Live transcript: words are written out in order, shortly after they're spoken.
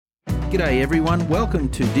G'day everyone, welcome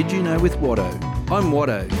to Did You Know with Watto. I'm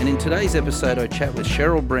Watto, and in today's episode I chat with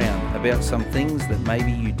Cheryl Brown about some things that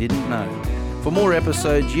maybe you didn't know. For more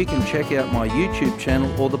episodes you can check out my YouTube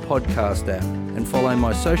channel or the podcast app and follow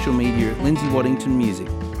my social media at Lindsay Waddington Music.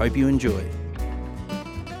 Hope you enjoy.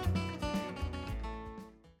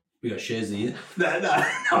 We got shares here. No,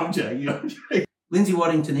 I'm joking. Lindsay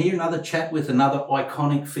Waddington here, another chat with another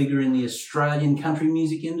iconic figure in the Australian country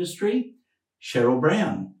music industry, Cheryl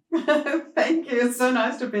Brown. Thank you. It's so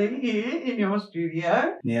nice to be here in your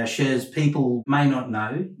studio. Now, Shez, people may not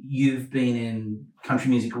know you've been in country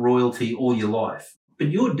music royalty all your life, but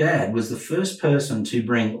your dad was the first person to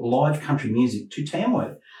bring live country music to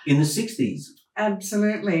Tamworth in the 60s.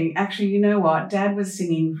 Absolutely. Actually, you know what? Dad was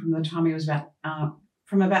singing from the time he was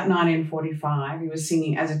from about 1945. He was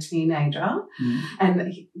singing as a teenager.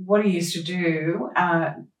 And what he used to do,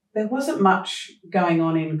 there wasn't much going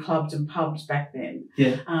on in clubs and pubs back then.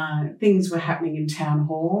 Yeah. Things were happening in town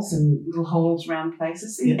halls and little halls around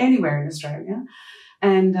places, anywhere in Australia.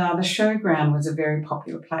 And the showground was a very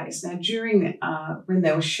popular place. Now, during when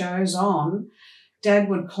there were shows on, Dad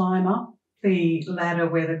would climb up the ladder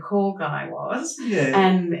where the call guy was. Yeah.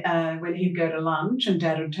 And when he'd go to lunch, and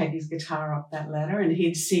Dad would take his guitar up that ladder and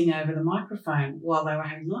he'd sing over the microphone while they were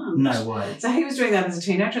having lunch. No way. So he was doing that as a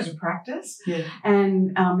teenager, as a practice. Yeah.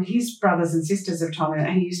 And his brothers and sisters have told me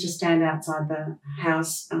that he used to stand outside the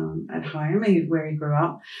house at home where he grew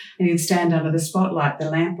up, and he'd stand under the spotlight, the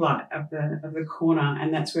lamplight of the corner,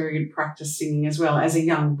 and that's where he'd practice singing as well as a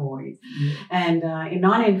young boy. Yeah. And in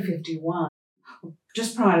 1951,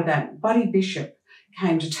 just prior to that, Buddy Bishop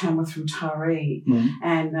came to Tamworth from Taree,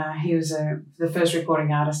 and he was the first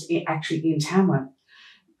recording artist actually in Tamworth,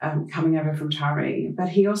 coming over from Taree. But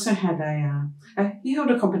he also had he held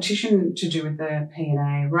a competition to do with the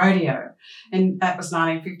P&A rodeo, and that was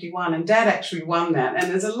 1951, and Dad actually won that.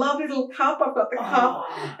 And there's a lovely little cup. I've got the cup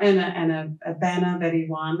and a banner that he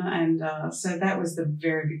won, and so that was the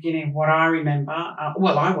very beginning of what I remember.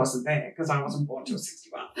 Well, I wasn't there because I wasn't born till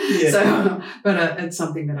 61. Yeah. So, but it's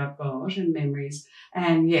something that I've got and memories.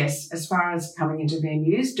 And yes, as far as coming into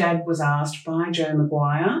venues, Dad was asked by Joe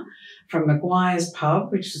Maguire from Maguire's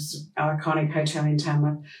Pub, which is an iconic hotel in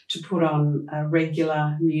Tamworth, to put on a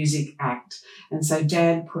regular music act. And so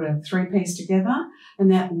Dad put a three-piece together,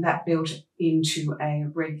 and that built into a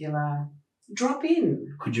regular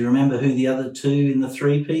drop-in. Could you remember who the other two in the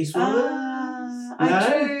three-piece were?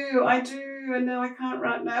 I do. And no, I can't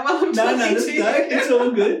right now while I'm talking to you. No, it's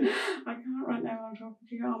all good. I can't right now while I'm talking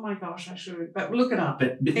to you. Oh, my gosh, I should. But look it up.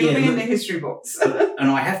 But It'll be in the history books.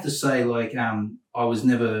 And I have to say, I was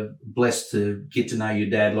never blessed to get to know your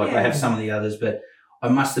dad like I have some of the others, but I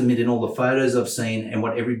must admit in all the photos I've seen and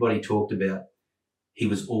what everybody talked about, he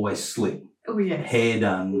was always slick. Oh, yes. Hair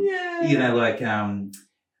done. Yeah. You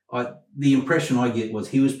know, the impression I get was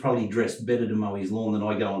he was probably dressed better to mow his lawn than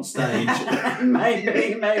I go on stage.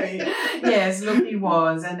 Maybe. Yes, look, he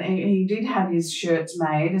was. And he did have his shirts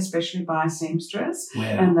made, especially by a seamstress. Wow.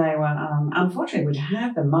 And they were, unfortunately, we'd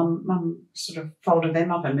have them. Mum sort of folded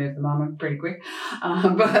them up and moved them on pretty quick.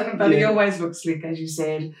 But he always looked slick, as you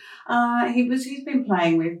said. He's been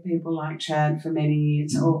playing with people like Chad for many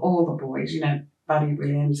years, all the boys, you know, Buddy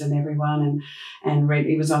Williams and everyone, and Reg,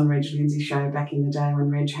 he was on Reg Lindsay's show back in the day when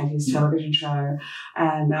Reg had his television show,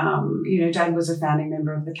 and Dad was a founding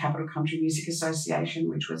member of the Capital Country Music Association,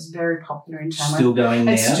 which was very popular in Tamworth. Still going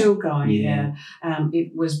now? It's still going, yeah.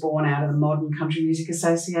 It was born out of the Modern Country Music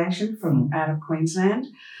Association from out of Queensland.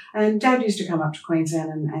 And Dad used to come up to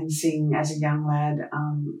Queensland and sing as a young lad,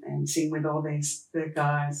 and sing with all the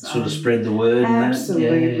guys. Sort of spread the word.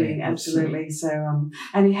 Absolutely, and absolutely. So,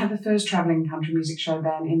 and he had the first travelling country music show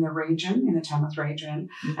band in the region, in the Tamworth region,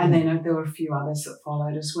 and then there were a few others that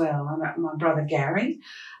followed as well. And my brother Gary,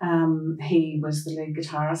 he was the lead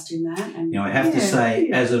guitarist in that. And I have to say,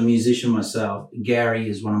 as a musician myself, Gary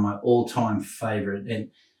is one of my all-time favourite.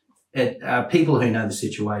 And people who know the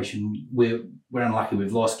situation, we're unlucky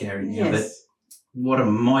we've lost Gary now, but what a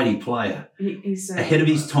mighty player. He's ahead of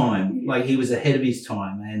his time. Like, he was ahead of his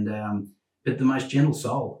time, and but the most gentle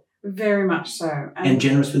soul. Very much so. And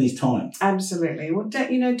generous with his time. Absolutely. Well,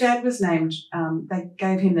 Dad was named, they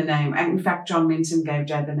gave him the name, and in fact, John Minson gave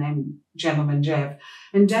Dad the name Gentleman Geoff,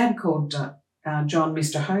 and Dad called John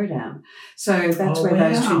Mr. Hoedown. So that's where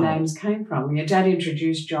those two names came from. Dad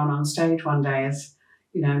introduced John on stage one day as,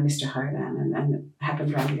 Mr. Hoedown, and it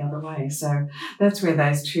happened round the other way. So that's where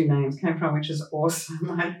those two names came from, which is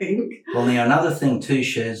awesome, I think. Well, now, another thing too,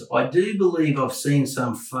 Shez, I do believe I've seen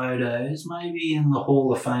some photos, maybe in the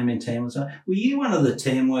Hall of Fame in Tamworth. Were you one of the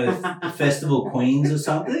Tamworth Festival Queens or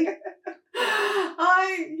something?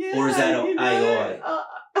 Or is that AI?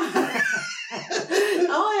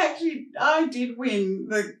 I did win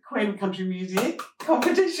the Queen of Country Music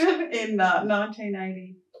competition in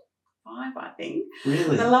 1985, I think.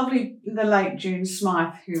 Really? The late June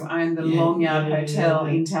Smythe, who owned the Longyard Hotel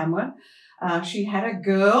in Tamworth, she had a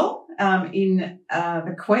girl in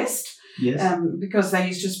the Quest. Yes. Because they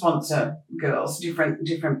used to sponsor girls,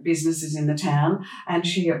 different businesses in the town, and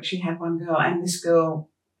she had one girl, and this girl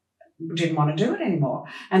didn't want to do it anymore,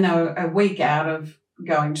 and they were a week out of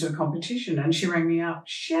going to the competition, and she rang me up,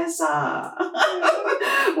 Shazza,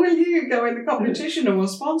 will you go in the competition and we'll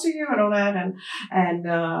sponsor you and all that,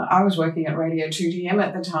 and I was working at Radio 2DM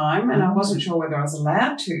at the time, and I wasn't sure whether I was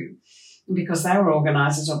allowed to, because they were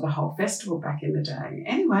organisers of the whole festival back in the day.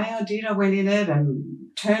 Anyway, I did. I went in it and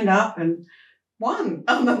turned up and won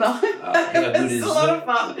on the night. It was a lot of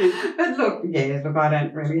fun. But look, I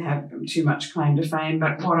don't really have too much claim to fame,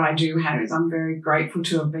 but what I do have is I'm very grateful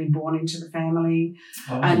to have been born into the family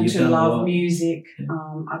and to love music.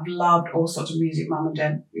 I've loved all sorts of music. Mum and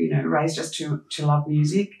Dad, raised us to love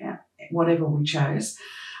music, whatever we chose.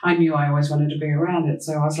 I knew I always wanted to be around it,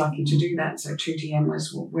 so I was lucky to do that. So 2TM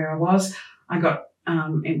was where I was. I got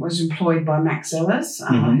it was employed by Max Ellis,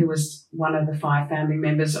 who was one of the 5 founding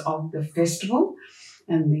members of the festival,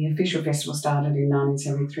 and the official festival started in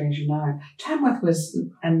 1973, as you know. Tamworth was it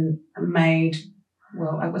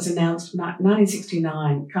was announced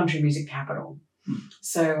 1969 country music capital.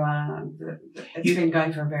 So it's been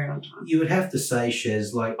going for a very long time. You would have to say,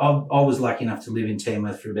 Shez, like I was lucky enough to live in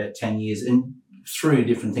Tamworth for about 10 years, and through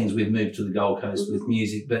different things we've moved to the Gold Coast with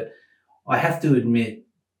music, but I have to admit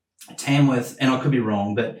Tamworth, and I could be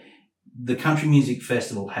wrong, but the Country Music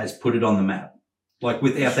Festival has put it on the map. Like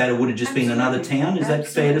without that it would have just been another town. Is that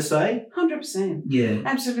fair to say? 100%. Yeah.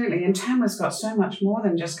 Absolutely. And Tamworth's got so much more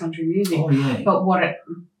than just country music. Oh, yeah. But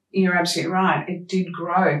you're absolutely right, it did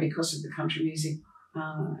grow because of the country music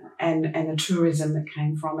and the tourism that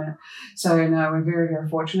came from it. So, no, we're very, very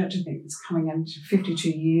fortunate to think it's coming into 52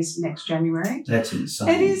 years next January. That's insane.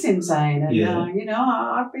 It is insane. And,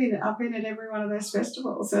 I've been at every one of those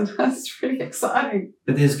festivals, and that's pretty exciting.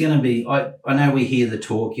 But there's going to be, I know we hear the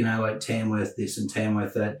talk, like Tamworth this and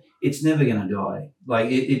Tamworth that. It's never going to die. Like,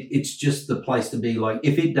 it's just the place to be. Like,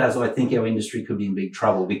 if it does, I think our industry could be in big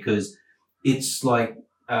trouble, because it's like,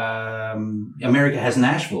 America has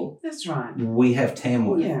Nashville. That's right. We have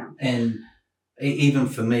Tamworth. Yeah. And even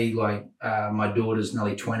for me, like my daughter's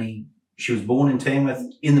nearly 20. She was born in Tamworth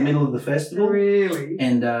in the middle of the festival. Really?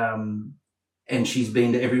 And she's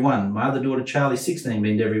been to every one. My other daughter, Charlie's 16,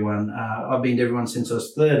 been to every one. I've been to every one since I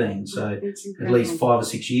was 13. So at least 5 or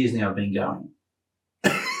 6 years now I've been going.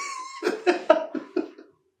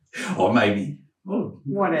 Or maybe.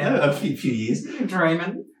 Whatever. A few years. You're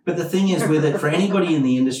dreaming. But the thing is with it, for anybody in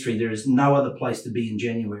the industry, there is no other place to be in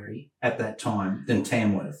January at that time than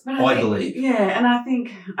Tamworth, I believe. Yeah, and I think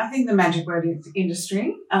the magic word is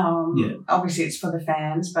industry. Obviously it's for the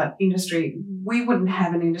fans, but industry, we wouldn't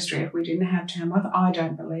have an industry if we didn't have Tamworth, I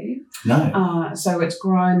don't believe. No. So it's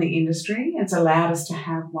grown the industry. It's allowed us to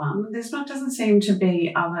have one. Doesn't seem to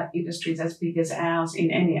be other industries as big as ours in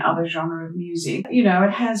any other genre of music.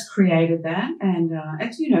 It has created that, and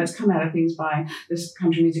it's come out of things by this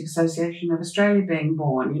Country Music Association of Australia being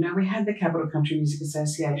born. We had the Capital Country Music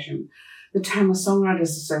Association. The Tamworth Songwriters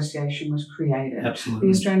Association was created. Absolutely.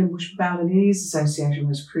 The Australian Bush Balladeers Association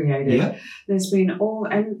was created. Yeah. There's been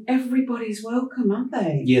and everybody's welcome, aren't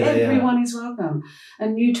they? Yeah, Everyone is welcome.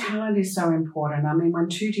 And new talent is so important. I mean, when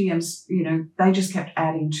 2DMs, they just kept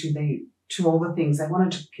adding to all the things. They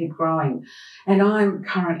wanted to keep growing. And I'm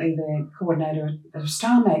currently the coordinator of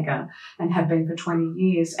StarMaker and have been for 20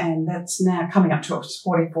 years. And that's now coming up to its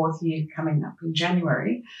 44th year coming up in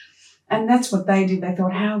January. And that's what they did. They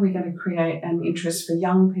thought, how are we going to create an interest for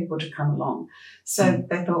young people to come along? So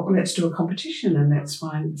they thought, well, let's do a competition, and that's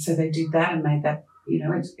fine. So they did that and made that,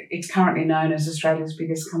 it's currently known as Australia's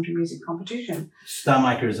biggest country music competition.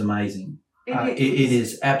 StarMaker is amazing. It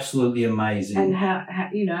is absolutely amazing. And how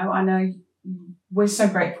I know we're so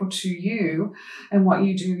grateful to you and what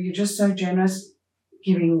you do. You're just so generous,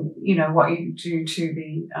 giving what you do to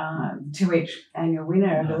each annual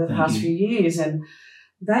winner over the past few years, and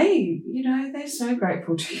they're so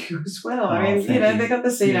grateful to you as well. I mean, they got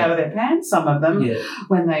the seat out of their pants, some of them,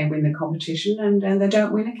 when they win the competition, and they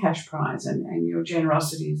don't win a cash prize, and your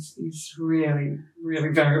generosity is really, really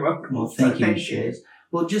very welcome. Well, thank you, Shez.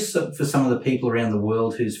 Well, just for some of the people around the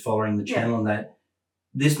world who's following the channel, and that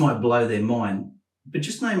this might blow their mind, but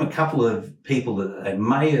just name a couple of people that they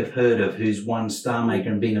may have heard of who's won StarMaker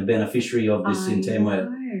and been a beneficiary of this in Tamworth.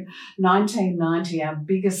 know. 1990, our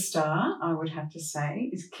biggest star, I would have to say,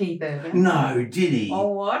 is Keith Urban. No, did he? Oh,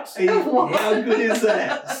 what? What? How good is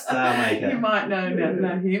that? StarMaker. You might know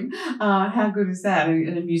him. How good is that? A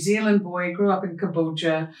New Zealand boy, grew up in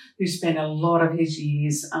Caboolture, who spent a lot of his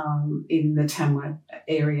years in the Tamworth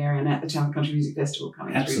area and at the Tamworth Country Music Festival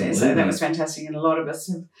coming through there. So that was fantastic. And a lot of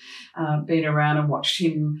us have been around and watched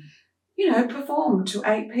him, perform to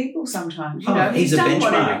 8 people sometimes. He's a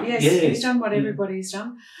benchmark. He's done what everybody's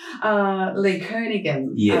done. Lee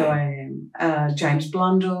Kernaghan, OAM, James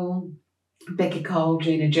Blundell, Becky Cole,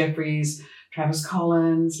 Gina Jeffries, Travis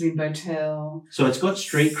Collins, Lynn Botel. So it's got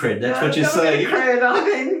street cred, that's what you're saying. Cred, I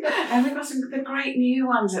think. And we've got the great new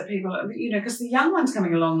ones that people, because the young ones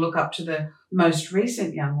coming along look up to the most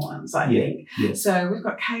recent young ones, I think. Yeah. So we've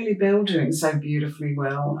got Kaylee Bell doing so beautifully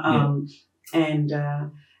well. And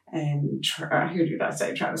who did I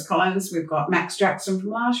say? Travis Collins. We've got Max Jackson from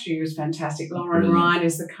last year, who's fantastic. Lauren Ryan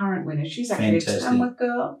is the current winner. She's actually a Tamworth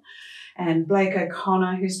girl. And Blake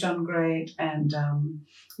O'Connor, who's done great. And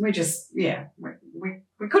we just,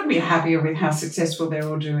 we couldn't be happier with how successful they're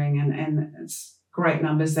all doing. And it's great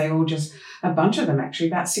numbers. They all a bunch of them actually,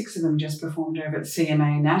 about 6 of them just performed over at the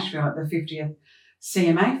CMA in Nashville at the 50th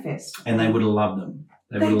CMA Fest. And they would have loved them.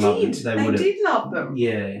 They did love them.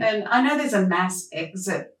 Yeah. And I know there's a mass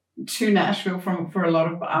exit to Nashville for a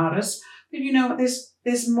lot of artists, but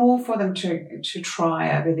there's more for them to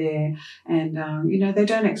try over there, and they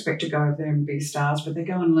don't expect to go over there and be stars, but they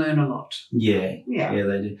go and learn a lot. Yeah,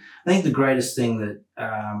 they do. I think the greatest thing that,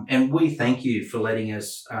 and we thank you for letting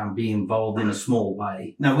us be involved in a small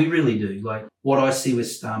way. No, we really do. Like what I see with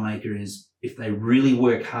StarMaker is if they really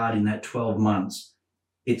work hard in that 12 months,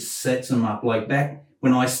 it sets them up. Like back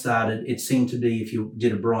when I started, it seemed to be if you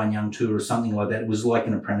did a Brian Young tour or something like that, it was like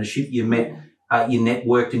an apprenticeship. You met, you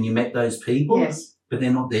networked and you met those people. Yes. But they're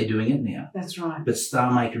not there doing it now. That's right. But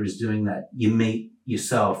StarMaker is doing that. You meet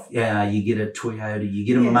yourself, you get a Toyota, you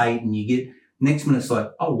get a mate, and you get, next minute it's like,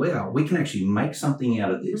 oh, wow, we can actually make something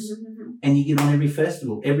out of this. Mm-hmm. And you get on every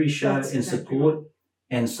festival, every show and support. Right.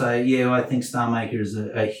 And so, I think StarMaker is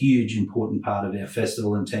a huge, important part of our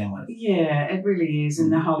festival in Tamworth. Yeah, it really is in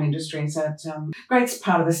the whole industry. So it's great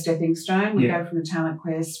part of the stepping stone. We go from the Talent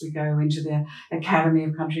Quest, we go into the Academy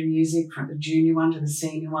of Country Music, from the junior one to the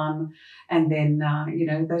senior one. And then,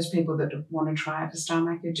 those people that want to try out for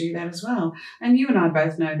StarMaker do that as well. And you and I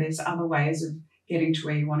both know there's other ways of getting to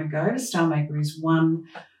where you want to go. StarMaker is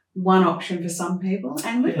one option for some people,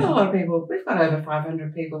 and we've got a lot of people. We've got over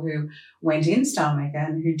 500 people who went in StarMaker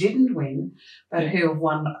and who didn't win, but who have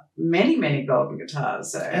won many, many golden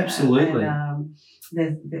guitars. So, absolutely.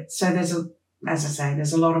 There's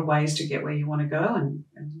a lot of ways to get where you want to go. And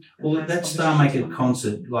that StarMaker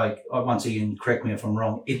concert, like once again, correct me if I'm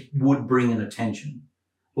wrong, it would bring an attention.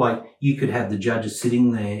 Like you could have the judges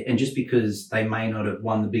sitting there, and just because they may not have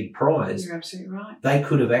won the big prize, you're absolutely right, they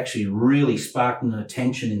could have actually really sparked an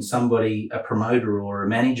attention in somebody, a promoter or a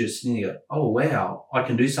manager sitting there. Oh wow, I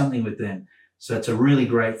can do something with them. So it's a really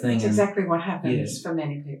great thing. It's exactly what happens for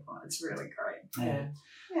many people. It's really great. Yeah.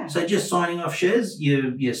 So just signing off, Shez,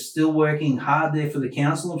 you're still working hard there for the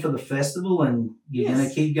council and for the festival, and you're going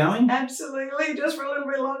to keep going? Absolutely, just for a little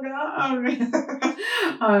bit longer.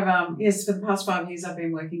 For the past 5 years I've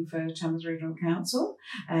been working for Tamworth Regional Council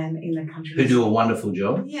and in the country who do a wonderful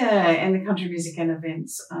job. Yeah, and the country music and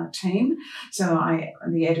events team. So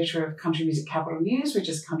I'm the editor of Country Music Capital News, which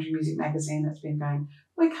is a country music magazine that's been going.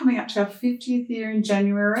 We're coming up to our 50th year in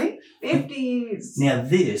January. 50 years. Now,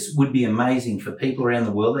 this would be amazing for people around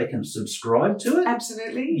the world. They can subscribe to it.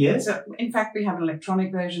 Absolutely. Yeah. So, in fact, we have an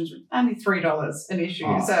electronic version with only $3 an issue.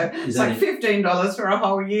 So it's like $15 for a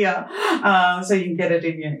whole year. So you can get it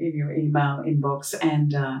in your email inbox,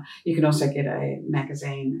 and you can also get a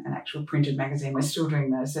magazine, an actual printed magazine. We're still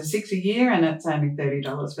doing those. So $6 a year, and it's only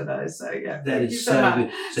 $30 for those. So yeah, that is so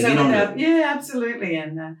good. So get on it. Yeah, absolutely.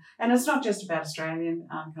 And it's not just about Australian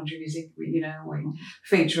country music. We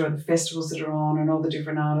feature the festivals that are on and all the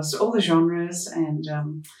different artists, all the genres, and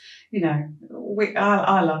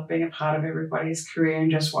I love being a part of everybody's career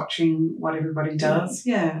and just watching what everybody does.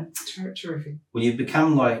 Yeah, it's terrific. Well, you've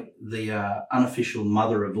become like the unofficial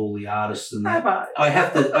mother of all the artists, and I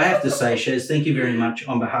have to say, Shez, thank you very much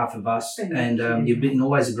on behalf of us, you've been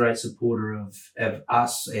always a great supporter of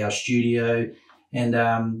us, our studio. And,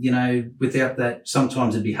 without that,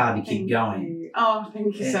 sometimes it'd be hard to keep going. Oh,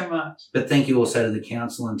 thank you so much. But thank you also to the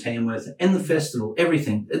council and Tamworth and the festival,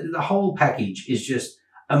 everything. The whole package is just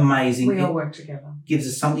amazing. We all work together. It gives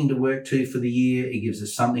us something to work to for the year. It gives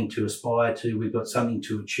us something to aspire to. We've got something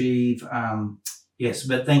to achieve. Yes,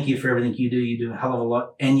 but thank you for everything you do. You do a hell of a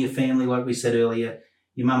lot. And your family, like we said earlier,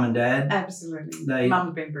 your mum and dad. Absolutely.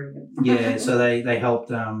 Mum's been brilliant. Yeah, so they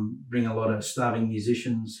helped bring a lot of starving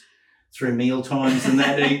musicians through meal times and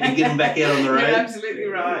that, and get them back out on the road. You're absolutely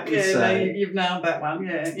right. You've nailed that one.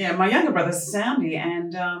 Yeah. My younger brother's a soundie,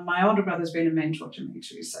 and my older brother's been a mentor to me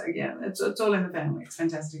too. So yeah, it's all in the family. It's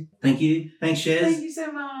fantastic. Thank you. Thanks, Shez. Thank you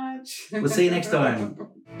so much. We'll see you next time.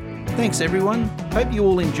 Thanks, everyone. Hope you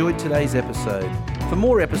all enjoyed today's episode. For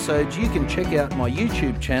more episodes, you can check out my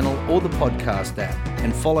YouTube channel or the podcast app,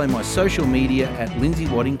 and follow my social media at Lindsay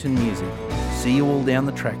Waddington Music. See you all down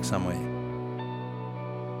the track somewhere.